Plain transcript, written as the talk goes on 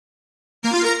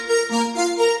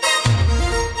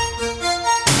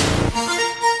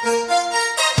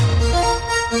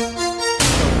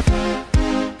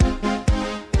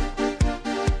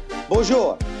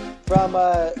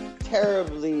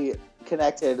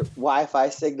connected Wi-Fi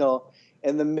signal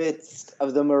in the midst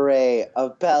of the marais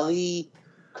of Paris.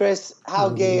 Chris, how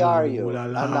gay are you? La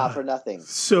la. I'm not for nothing.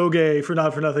 So gay for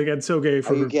not for nothing, and so gay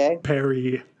for Are you gay?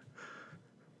 Perry.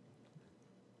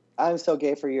 I'm so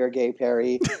gay for your gay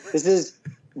Perry. This is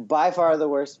by far the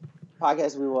worst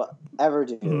podcast we will ever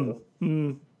do.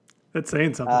 That's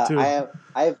saying something too.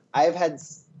 I've had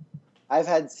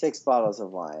 6 bottles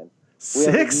of wine. We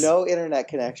 6? have no internet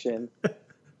connection.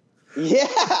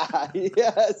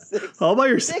 Yeah, 6. All by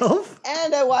yourself? 6.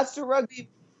 And I watched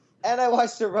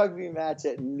a rugby match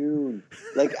at noon.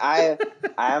 Like I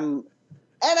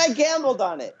gambled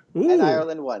on it. Ooh, and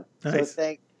Ireland won. Nice.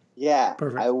 So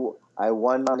Perfect. I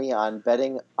won money on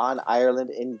betting on Ireland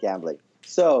in gambling.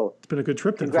 So It's been a good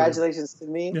trip then. Congratulations to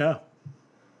me. Yeah.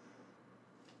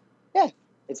 Yeah,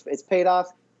 it's paid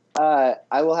off.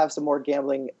 I will have some more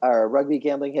rugby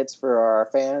gambling hits for our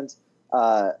fans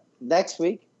next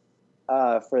week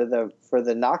for the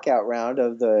knockout round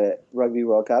of the Rugby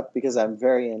World Cup because I'm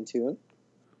very in tune.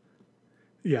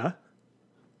 Yeah.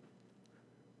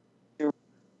 Have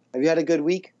you had a good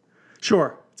week?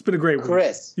 Sure. It's been a great week.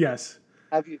 Chris. Yes.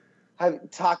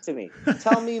 Talk to me.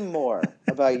 Tell me more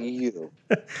about you.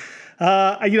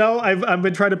 I've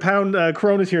been trying to pound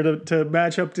Coronas here to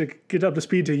match up to get up to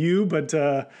speed to you, but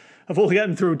I've only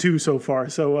gotten through 2 so far,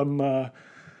 so I'm a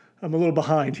little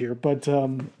behind here. But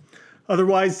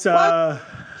otherwise,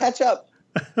 catch up.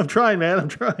 I'm trying, man. I'm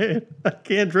trying. I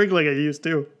can't drink like I used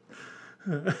to.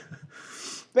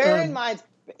 Bear in mind,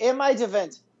 in my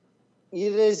defense,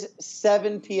 it is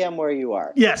 7 p.m. where you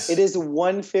are. Yes. It is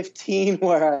 1:15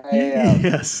 where I am.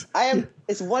 Yes.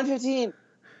 It's 1:15.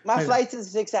 My flight's in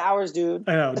 6 hours, dude.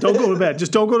 I know. Don't go to bed.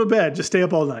 Just don't go to bed. Just stay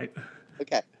up all night.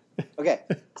 Okay.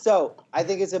 So I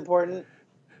think it's important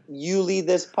you lead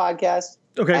this podcast.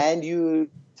 Okay. And you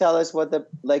tell us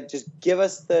just give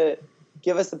us the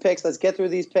picks. Let's get through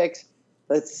these picks.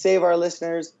 Let's save our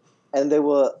listeners, and they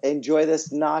will enjoy this.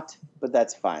 But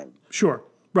that's fine. Sure.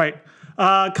 Right.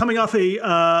 Coming off a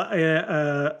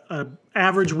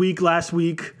average week last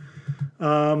week,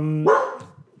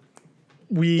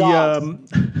 we the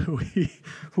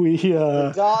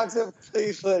Dogs of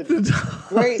Cleveland.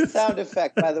 Great sound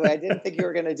effect, by the way. I didn't think you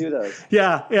were going to do those.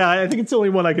 Yeah. I think it's the only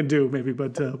one I can do, maybe,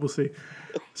 but we'll see.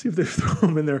 See if they throw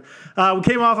them in there. We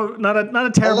came off of not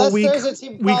a terrible Unless week. There's a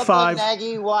team week called 5.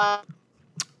 Nagy, why?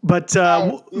 But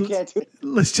You can't do it.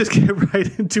 let's just get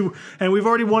right into. And we've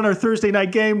already won our Thursday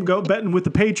night game. Go betting with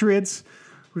the Patriots,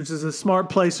 which is a smart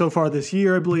play so far this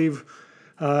year, I believe.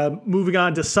 Moving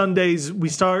on to Sundays, we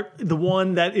start the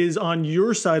one that is on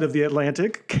your side of the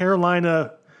Atlantic.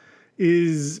 Carolina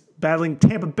is battling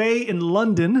Tampa Bay in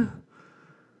London.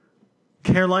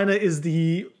 Carolina is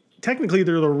technically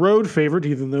they're the road favorite,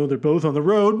 even though they're both on the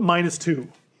road, -2.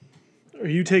 Are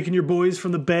you taking your boys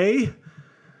from the Bay?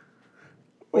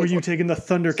 Or are you taking the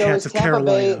Thundercats of Carolina?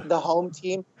 So is Tampa Bay the home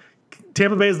team?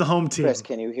 Tampa Bay is the home team. Chris,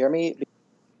 can you hear me?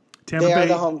 Tampa They Bay are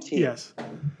the home team. Yes.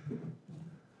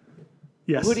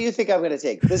 Yes. Who do you think I'm going to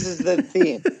take? This is the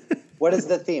theme. What is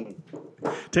the theme?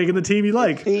 Taking the team you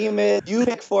like. Theme is you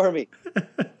pick for me.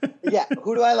 Yeah.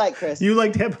 Who do I like, Chris? You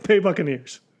like Tampa Bay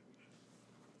Buccaneers.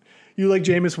 You like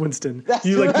Jameis Winston. That's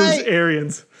you like right. Bruce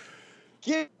Arians.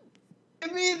 Give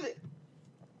me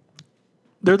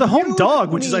They're the home You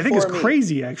dog, which is me I think is for me.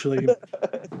 crazy actually.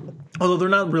 Although they're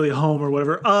not really home or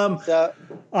whatever. So,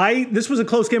 This was a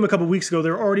close game a couple weeks ago.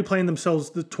 They were already playing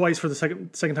themselves twice for the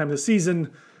second time this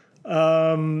season.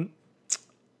 I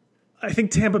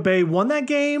think Tampa Bay won that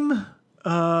game.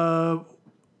 I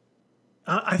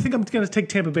think I'm going to take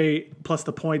Tampa Bay plus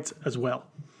the points as well.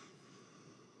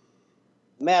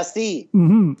 merci.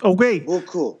 Okay.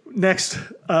 Beaucoup. Next,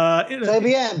 Très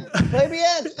bien. Très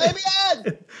bien. Très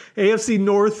bien. AFC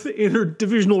North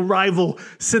interdivisional rival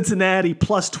Cincinnati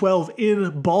plus 12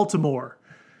 in Baltimore.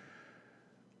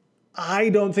 I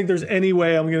don't think there's any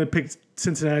way I'm going to pick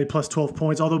Cincinnati plus 12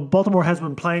 points, although Baltimore has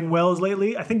been playing well as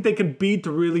lately. I think they can beat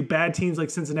the really bad teams like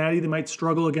Cincinnati. They might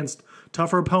struggle against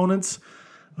tougher opponents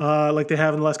like they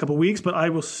have in the last couple of weeks, but I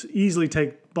will easily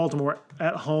take Baltimore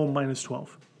at home -12.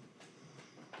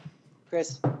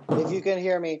 Chris, if you can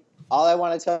hear me, all I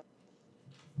want to tell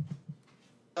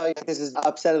you, this is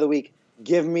upset of the week.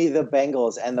 Give me the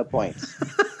Bengals and the points.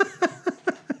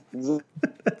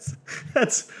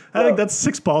 I think that's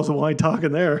 6 balls of wine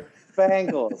talking there.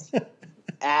 Bengals.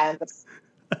 And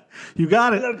You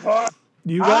got it.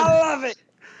 You got I love it.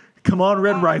 Come on,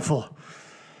 Red Rifle.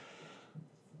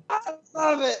 I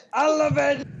love it. I love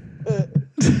it.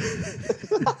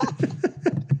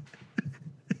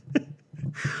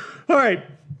 All right,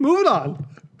 moving on.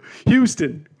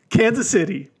 Houston, Kansas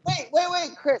City. Wait,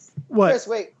 Chris. What? Chris,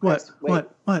 wait. What? Chris, wait.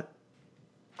 What?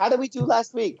 How did we do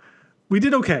last week? We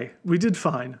did okay. We did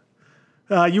fine.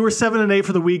 You were 7-8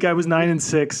 for the week. I was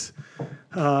 9-6.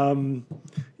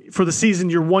 For the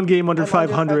season, you're one game under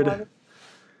 500.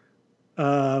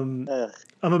 I'm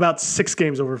about 6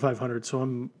 games over 500, so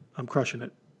I'm crushing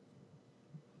it.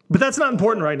 But that's not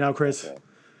important right now, Chris. Okay.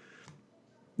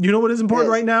 You know what is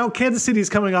important right now? Kansas City is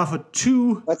coming off of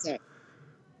What's that?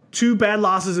 2 bad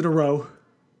losses in a row.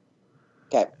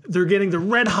 Okay. They're getting the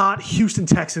red-hot Houston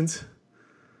Texans.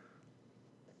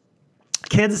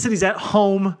 Kansas City's at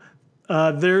home.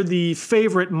 They're the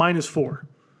favorite -4.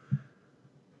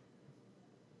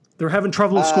 They're having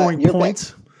trouble scoring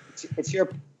points. It's your.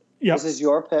 Yep. This is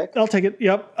your pick. I'll take it.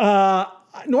 Yep.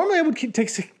 Normally I would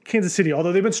take Kansas City,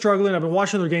 although they've been struggling. I've been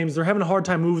watching their games. They're having a hard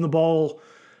time moving the ball.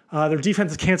 Their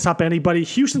defense can't stop anybody.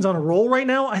 Houston's on a roll right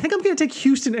now. I think I'm going to take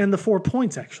Houston and the 4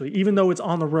 points, actually, even though it's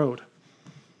on the road.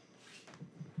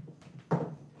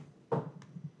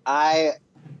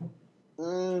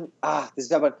 This is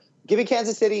tough one. Give me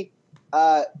Kansas City,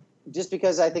 just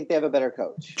because I think they have a better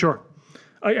coach. Sure.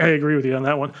 I agree with you on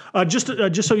that one. Just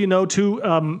so you know, too,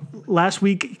 last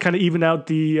week kind of evened out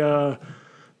the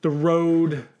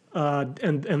road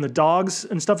and the dogs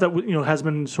and stuff that has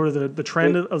been sort of the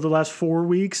trend of the last 4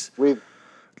 weeks.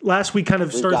 Last week kind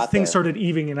of started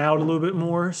evening out a little bit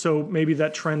more, so maybe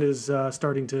that trend is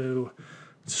starting to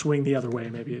swing the other way,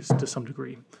 maybe to some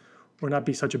degree, or not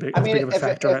be such a big big of a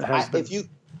factor it has been.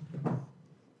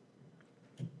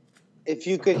 If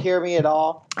you could hear me at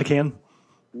all, I can.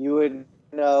 You would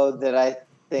know that I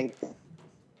think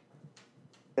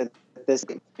that this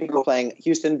people are playing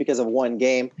Houston because of one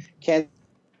game. Kansas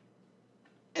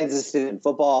City in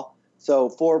football, so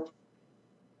 4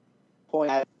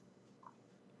 points.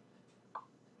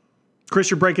 Chris,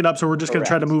 you're breaking up, so we're just going to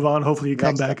try to move on. Hopefully you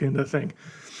come back into the thing.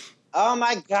 Oh,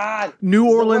 my God. New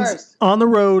Orleans on the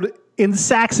road in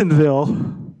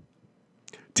Saxonville.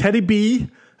 Teddy B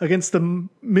against the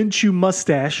Minshew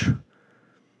mustache.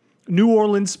 New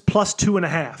Orleans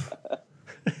 +2.5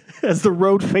 as the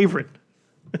road favorite.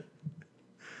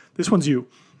 This one's you.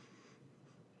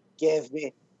 Give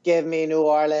me New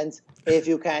Orleans. If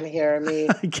you can hear me,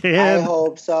 I can. I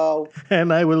hope so.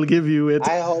 And I will give you it.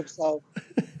 I hope so.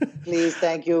 Please,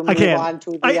 thank you. I can. Move on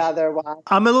to the other one.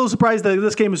 I'm a little surprised that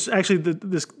this game is actually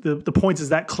the points is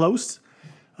that close.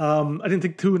 I didn't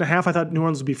think 2.5. I thought New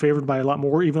Orleans would be favored by a lot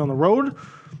more, even on the road.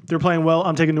 They're playing well.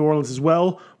 I'm taking New Orleans as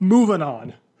well. Moving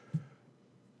on.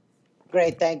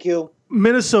 Great, thank you.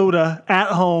 Minnesota at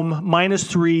home,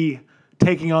 -3,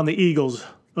 taking on the Eagles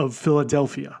of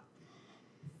Philadelphia.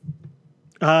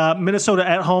 Minnesota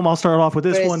at home. I'll start off with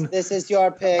this Chris, one. This is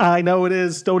your pick. I know it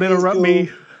is. Don't interrupt me.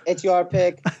 It's your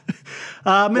pick.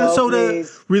 Minnesota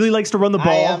really likes to run the ball.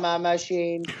 I am a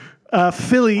machine.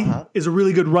 Philly is a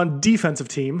really good run defensive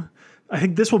team. I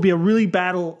think this will be a really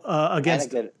battle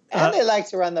against. And they like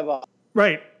to run the ball.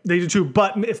 Right, they do too.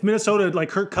 But if Minnesota, like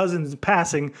Kirk Cousins, is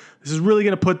passing, this is really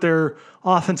going to put their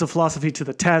offensive philosophy to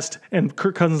the test and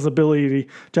Kirk Cousins' ability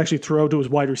to actually throw to his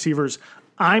wide receivers.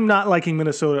 I'm not liking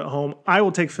Minnesota at home. I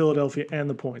will take Philadelphia and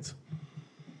the points.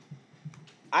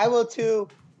 I will too.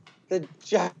 The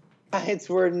Giants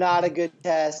were not a good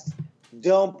test.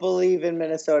 Don't believe in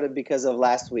Minnesota because of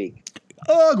last week.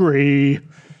 Agree.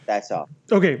 That's all.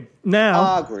 Okay,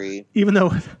 now Agree. even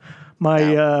though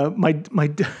my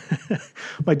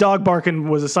my dog barking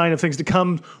was a sign of things to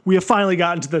come, we have finally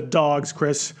gotten to the dogs,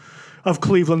 Chris, of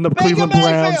Cleveland, the Cleveland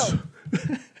Browns.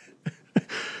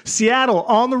 Seattle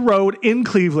on the road in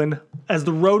Cleveland as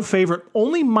the road favorite,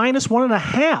 only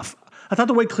 -1.5. I thought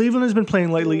the way Cleveland has been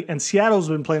playing lately and Seattle's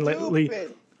been playing lately,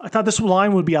 I thought this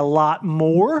line would be a lot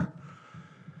more.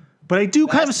 But I do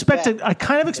kind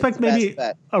of expect maybe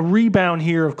a rebound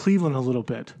here of Cleveland a little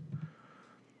bit.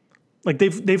 Like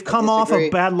they've come off a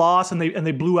bad loss and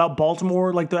they blew out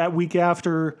Baltimore like that week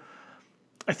after.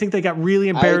 I think they got really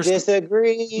embarrassed. I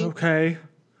disagree. Okay.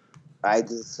 I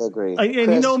disagree. And Chris,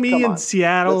 you know me and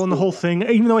Seattle and the whole thing.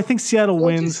 Even though I think Seattle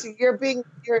wins,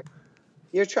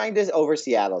 you're trying to over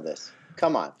Seattle this.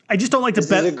 Come on. I just don't like to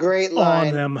bet a great line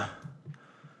on them.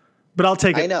 But I'll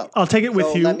take it. I know. I'll take it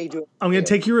with you. Let me do it. I'm going to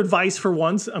take your advice for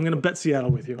once. I'm going to bet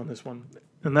Seattle with you on this one,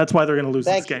 and that's why they're going to lose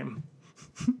this game.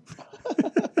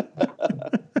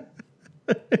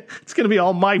 It's going to be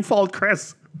all my fault,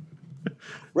 Chris.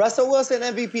 Russell Wilson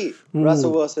MVP.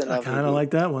 Russell Wilson MVP. I kind of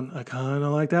like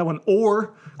that one.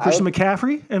 Or Christian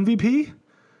McCaffrey MVP.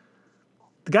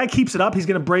 The guy keeps it up. He's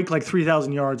going to break like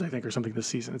 3,000 yards, I think, or something this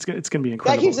season. It's going to be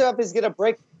incredible. Guy keeps it up. He's going to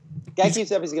break. He's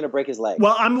going to break his leg.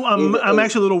 Well, I'm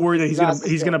actually a little worried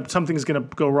that something's going to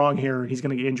go wrong here. He's going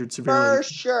to get injured severely. For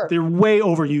sure. They're way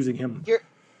overusing him.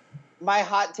 My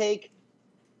hot take: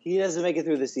 he doesn't make it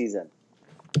through the season.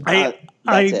 I'm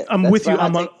That's with you. my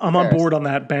hot take I'm on comparison. board on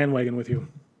that bandwagon with you.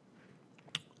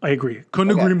 I agree.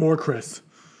 Couldn't agree more, Chris.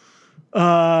 Great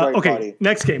Okay, party.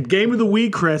 next game of the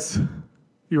week, Chris.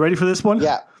 You ready for this one?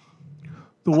 Yeah.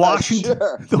 The Washington.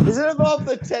 Sure. Does it involve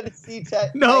the Tennessee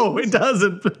Titans? No, it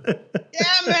doesn't.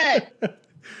 Damn it!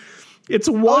 It's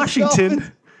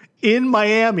Washington in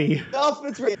Miami.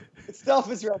 Dolphins. It's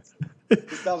Dolphins Reds.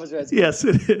 It's Dolphins Reds. Yes,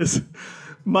 it is.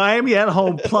 Miami at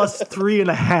home plus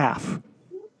 3.5.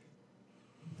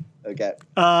 Okay.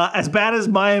 As bad as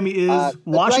Miami is,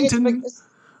 Washington.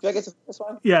 Do I get to pick this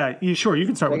one? Yeah, you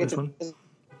can start Do I with get this one.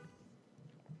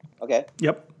 Okay.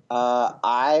 Yep.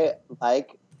 I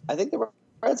think the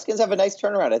Redskins have a nice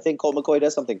turnaround. I think Colt McCoy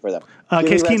does something for them.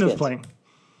 Case Keenum's playing.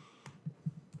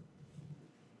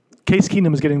 Case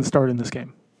Keenum is getting the start in this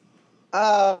game.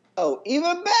 Oh,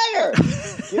 even better.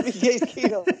 Give me Case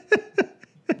Keenum.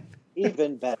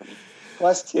 Even better.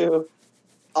 +2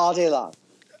 all day long.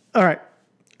 All right.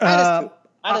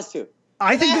 -2.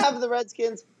 I think Can I have the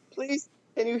Redskins, please?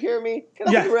 Can you hear me? Can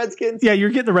I Yeah. have the Redskins? Yeah, you're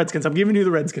getting the Redskins. I'm giving you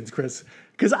the Redskins, Chris,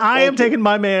 because I am taking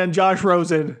my man Josh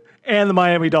Rosen and the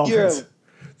Miami Dolphins.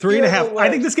 3.5. I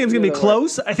think this game's going to be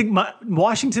close. I think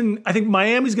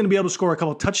Miami's going to be able to score a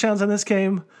couple of touchdowns in this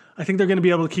game. I think they're going to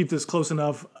be able to keep this close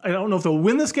enough. I don't know if they'll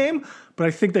win this game, but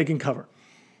I think they can cover.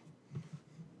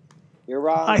 You're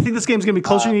wrong. I think this game's going to be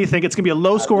closer than you think. It's going to be a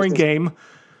low-scoring game.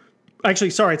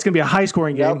 Actually, sorry, it's going to be a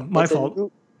high-scoring game. My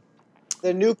fault.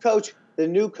 The new coach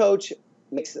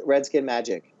makes Redskin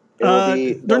magic.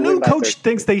 Their new coach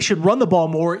thinks they should run the ball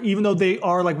more, even though they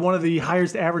are like one of the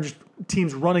highest average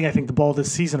teams running, I think, the ball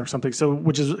this season or something. So,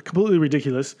 which is completely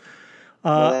ridiculous.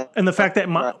 And the fact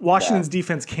that Washington's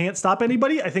defense can't stop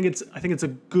anybody, I think it's a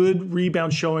good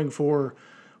rebound showing for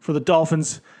the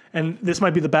Dolphins. And this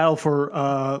might be the battle for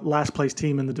last place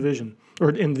team in the division or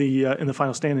in the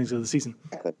final standings of the season.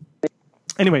 Exactly.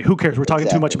 Anyway, who cares? We're talking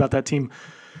too much about that team.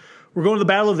 We're going to the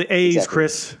battle of the A's,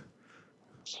 Chris.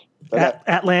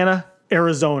 Atlanta,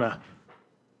 Arizona.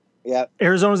 Yeah.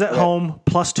 Arizona's at home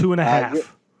plus 2.5.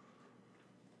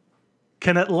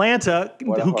 Can Atlanta,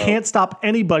 who can't stop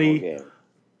anybody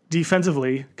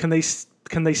defensively, can they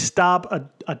stop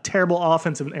a terrible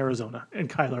offense in Arizona and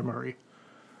Kyler Murray?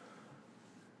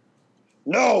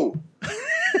 No.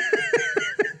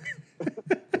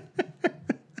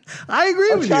 I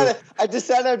agree with you. I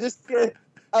decided I'm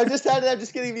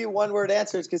just giving you one-word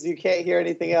answers because you can't hear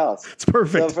anything else. It's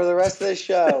perfect. So for the rest of the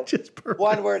show, Just perfect.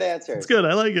 one-word answers. It's good.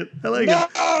 I like it.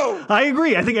 No! I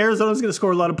agree. I think Arizona's going to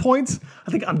score a lot of points.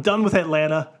 I think I'm done with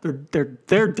Atlanta.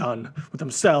 They're done with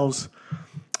themselves.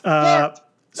 So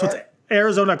it's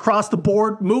Arizona across the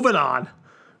board. Moving on.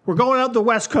 We're going out the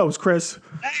West Coast, Chris.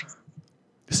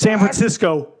 San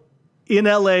Francisco in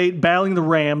LA battling the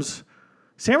Rams.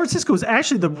 San Francisco is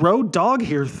actually the road dog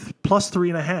here, plus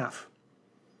 3.5.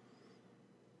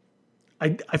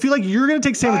 I feel like you're going to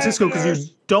take San Francisco because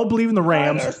you don't believe in the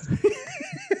Rams.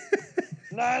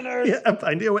 Niners. Yeah,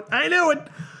 I knew it.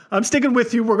 I'm sticking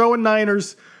with you. We're going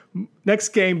Niners. Next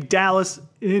game, Dallas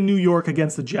in New York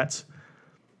against the Jets.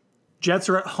 Jets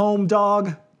are at home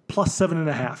dog, plus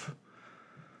 7.5.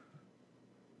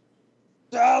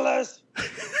 Dallas.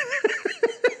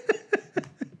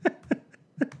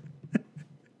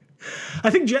 I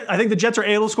think the Jets are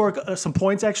able to score some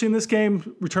points actually in this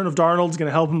game. Return of Darnold is going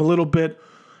to help them a little bit.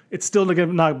 It's still going to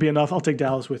not be enough. I'll take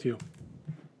Dallas with you.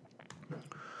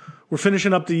 We're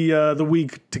finishing up the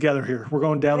week together here. We're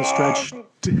going down the stretch,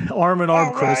 arm in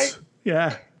arm, Chris. Right.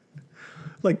 Yeah,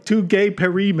 like two gay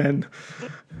Paris men.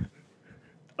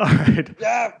 All right.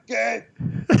 Yeah, gay.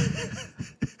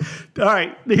 All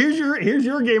right. Here's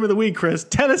your game of the week, Chris.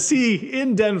 Tennessee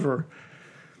in Denver.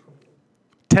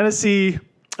 Tennessee.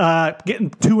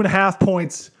 Getting 2.5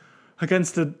 points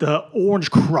against the Orange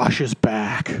Crush's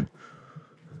back.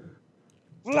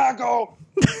 Flacco.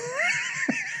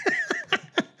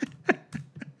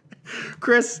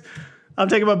 Chris, I'm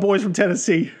taking my boys from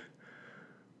Tennessee.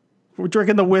 We're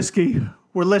drinking the whiskey.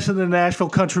 We're listening to Nashville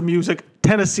country music.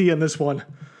 Tennessee in this one.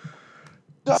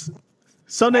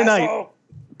 Sunday night,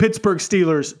 Pittsburgh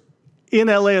Steelers in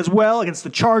LA as well against the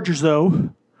Chargers,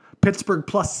 though. Pittsburgh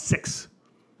plus 6.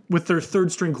 With their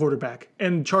third string quarterback.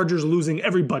 And Chargers losing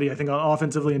everybody, I think,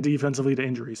 offensively and defensively to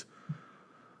injuries.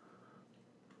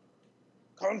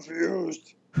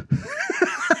 Confused.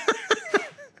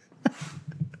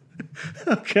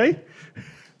 Okay.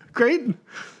 Great.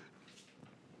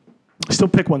 Still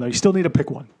pick one, though. You still need to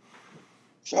pick one.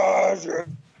 Chargers.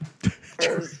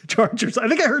 Chargers. I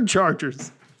think I heard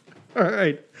Chargers. All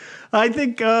right. I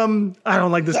think I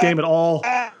don't like this game at all.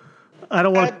 I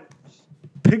don't want to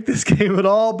pick this game at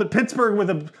all, but Pittsburgh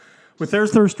with With their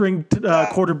third string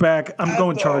quarterback, I'm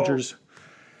going Chargers.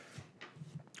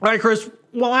 All right, Chris.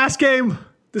 One last game.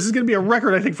 This is going to be a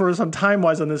record, I think, for us on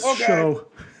time-wise on this show.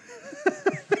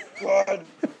 Good.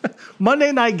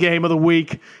 Monday night game of the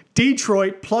week.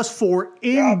 Detroit +4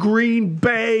 in Green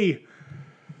Bay.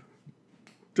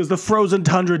 Does the frozen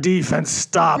tundra defense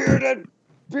stop?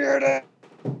 Bearded.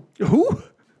 Who?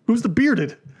 Who's the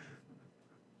bearded?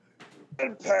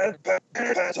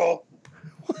 Pencil.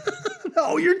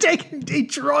 Oh, you're taking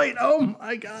Detroit. Oh,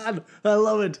 my God. I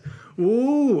love it.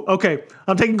 Ooh. Okay.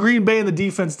 I'm taking Green Bay and the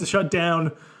defense to shut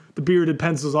down the bearded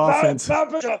pencils offense.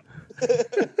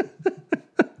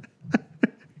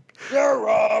 You're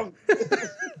wrong.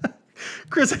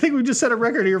 Chris, I think we just set a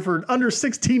record here for under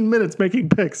 16 minutes making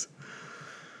picks.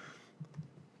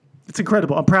 It's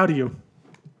incredible. I'm proud of you.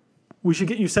 We should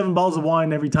get you 7 bottles of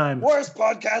wine every time. Worst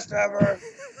podcast ever.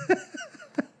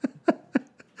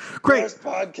 Great. Worst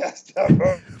podcast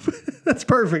ever. That's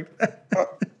perfect.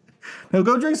 Now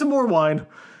go drink some more wine,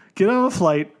 get on a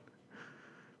flight,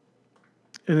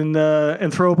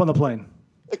 and throw up on the plane.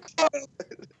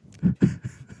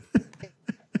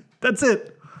 That's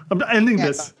it. I'm ending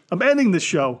this. I'm ending this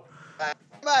show.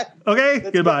 Bye. Okay?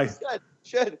 Goodbye.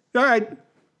 Should. All right.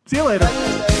 See you later.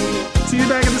 See you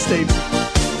back in the States.